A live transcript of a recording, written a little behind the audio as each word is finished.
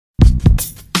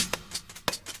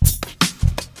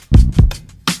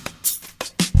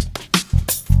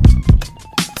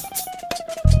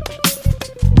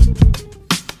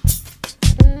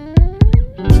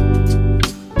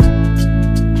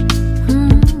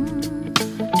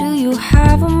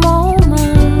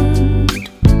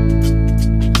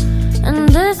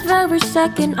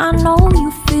second, I know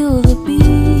you feel the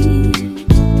beat.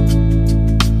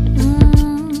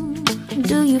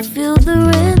 Do you feel the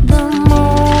rhythm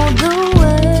all the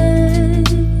way?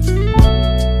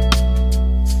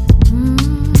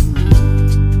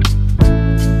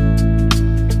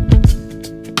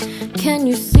 Can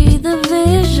you see the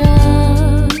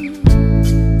vision?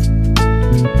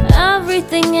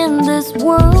 Everything in this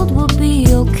world will be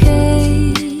okay.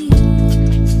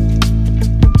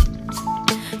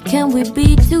 Can we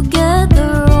be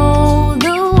together all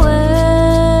the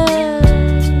way?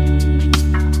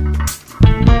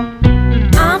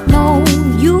 I know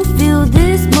you feel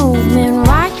this movement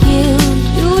right here.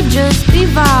 You just be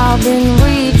vibing,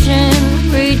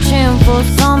 reaching for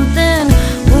something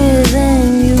within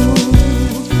you.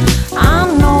 I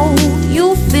know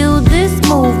you feel this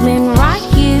movement right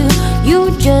here. You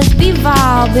just be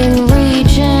vibing,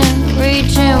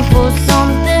 reaching for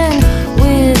something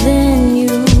within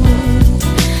you.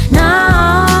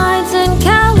 Nights in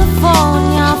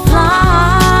California,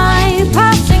 fly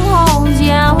passing homes,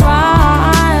 yeah,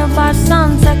 right by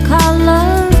sunset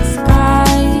colored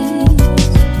skies.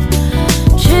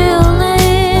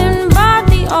 Chilling by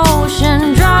the ocean,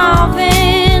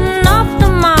 driving up the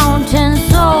mountain,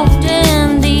 soaked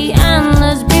in the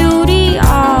endless beauty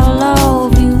all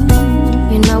of you.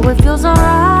 You know it feels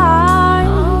alright,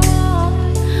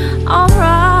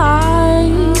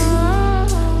 alright,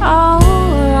 alright.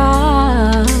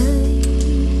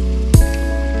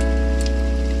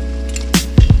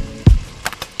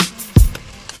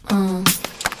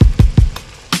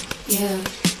 Yeah.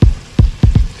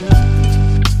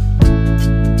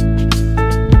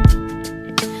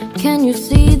 Can you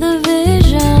see the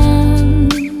vision?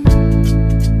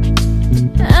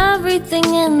 Everything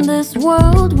in this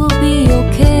world will be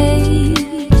okay.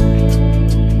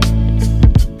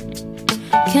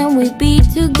 Can we be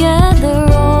together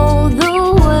all the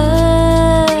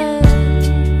way?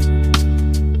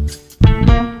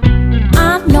 I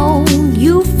know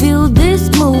you feel this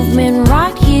movement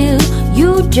right here.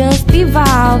 You just be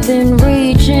vibing,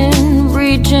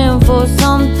 reaching for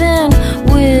something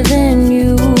within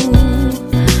you.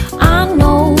 I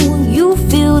know you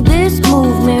feel this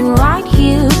movement right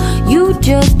here. You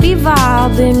just be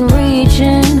vibing,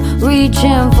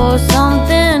 reaching for